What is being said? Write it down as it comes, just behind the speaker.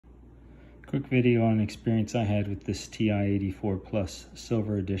Quick video on an experience I had with this TI-84 Plus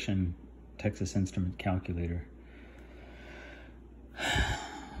Silver Edition Texas Instrument calculator.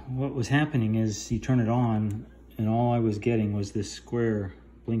 What was happening is you turn it on and all I was getting was this square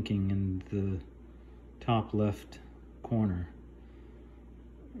blinking in the top left corner.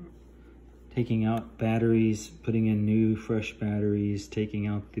 Taking out batteries, putting in new fresh batteries, taking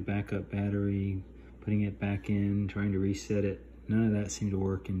out the backup battery, putting it back in, trying to reset it. None of that seemed to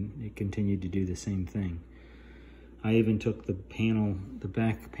work, and it continued to do the same thing. I even took the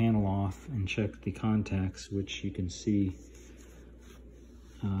back panel off and checked the contacts, which you can see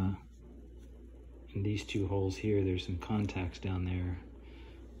in these two holes here. There's some contacts down there.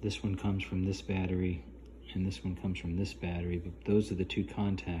 This one comes from this battery, and this one comes from this battery, but those are the two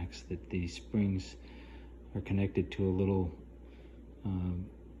contacts that the springs are connected to a little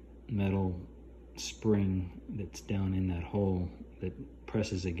metal spring that's down in that hole that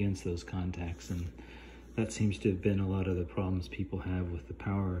presses against those contacts, and that seems to have been a lot of the problems people have with the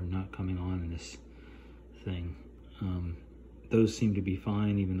power not coming on in this thing. Those seem to be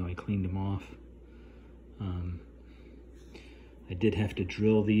fine, even though I cleaned them off. I did have to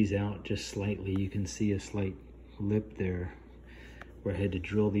drill these out just slightly. You can see a slight lip there where I had to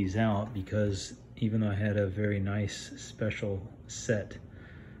drill these out, because even though I had a very nice special set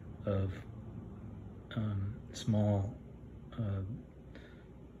of small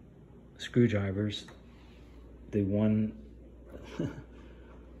screwdrivers, the one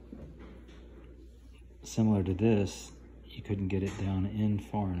similar to this, you couldn't get it down in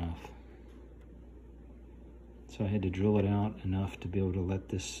far enough. So I had to drill it out enough to be able to let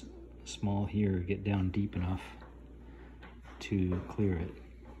this small here get down deep enough to clear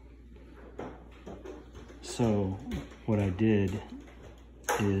it. So what I did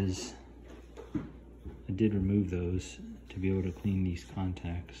is I did remove those to be able to clean these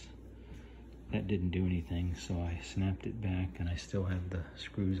contacts. That didn't do anything, so I snapped it back, and I still have the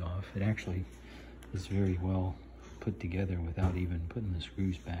screws off. It actually is very well put together without even putting the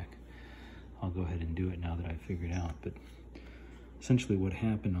screws back. I'll go ahead and do it now that I've figured out. But essentially what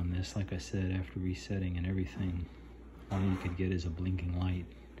happened on this, like I said, after resetting and everything, all you could get is a blinking light.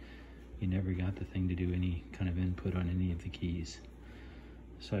 You never got the thing to do any kind of input on any of the keys.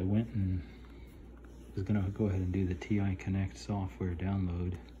 So I went and was gonna go ahead and do the TI Connect software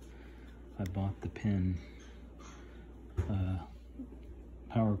download. I bought the pin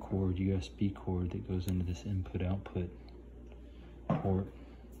power cord, USB cord that goes into this input-output port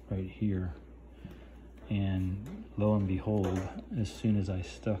right here. And lo and behold, as soon as I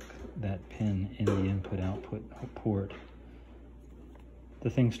stuck that pin in the input-output port, the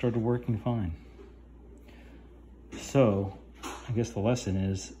thing started working fine. So I guess the lesson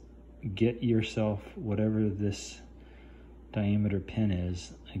is, get yourself whatever this diameter pin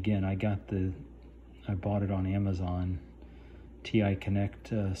is. Again, I bought it on Amazon, TI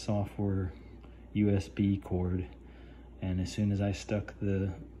Connect software USB cord, and as soon as I stuck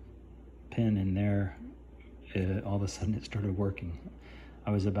the pin in there, all of a sudden it started working. I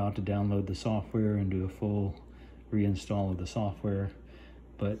was about to download the software and do a full reinstall of the software,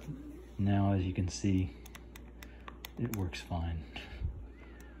 but now, as you can see, it works fine.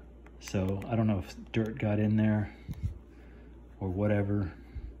 So I don't know if dirt got in there or whatever,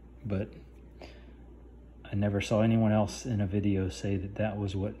 but I never saw anyone else in a video say that that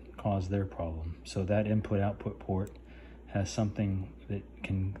was what caused their problem. So that input-output port has something that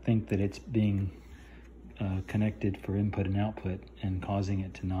can think that it's being connected for input and output and causing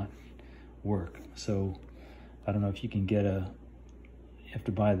it to not work. So I don't know if you can get you have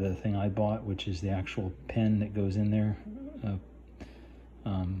to buy the thing I bought, which is the actual pin that goes in there,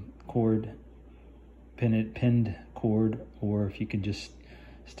 pinned cord, or if you could just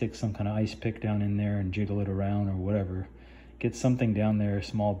stick some kind of ice pick down in there and jiggle it around or whatever. Get something down there, a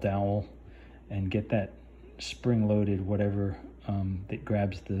small dowel, and get that spring-loaded whatever that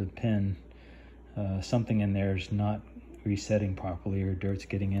grabs the pin. Something in there is not resetting properly, or dirt's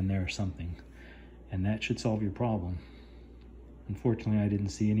getting in there or something, and that should solve your problem. Unfortunately, I didn't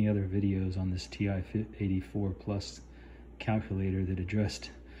see any other videos on this TI-84 Plus calculator that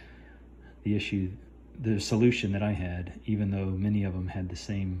addressed the issue, the solution that I had, even though many of them had the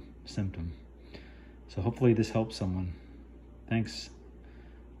same symptom. So hopefully this helps someone. Thanks.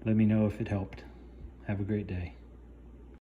 Let me know if it helped. Have a great day.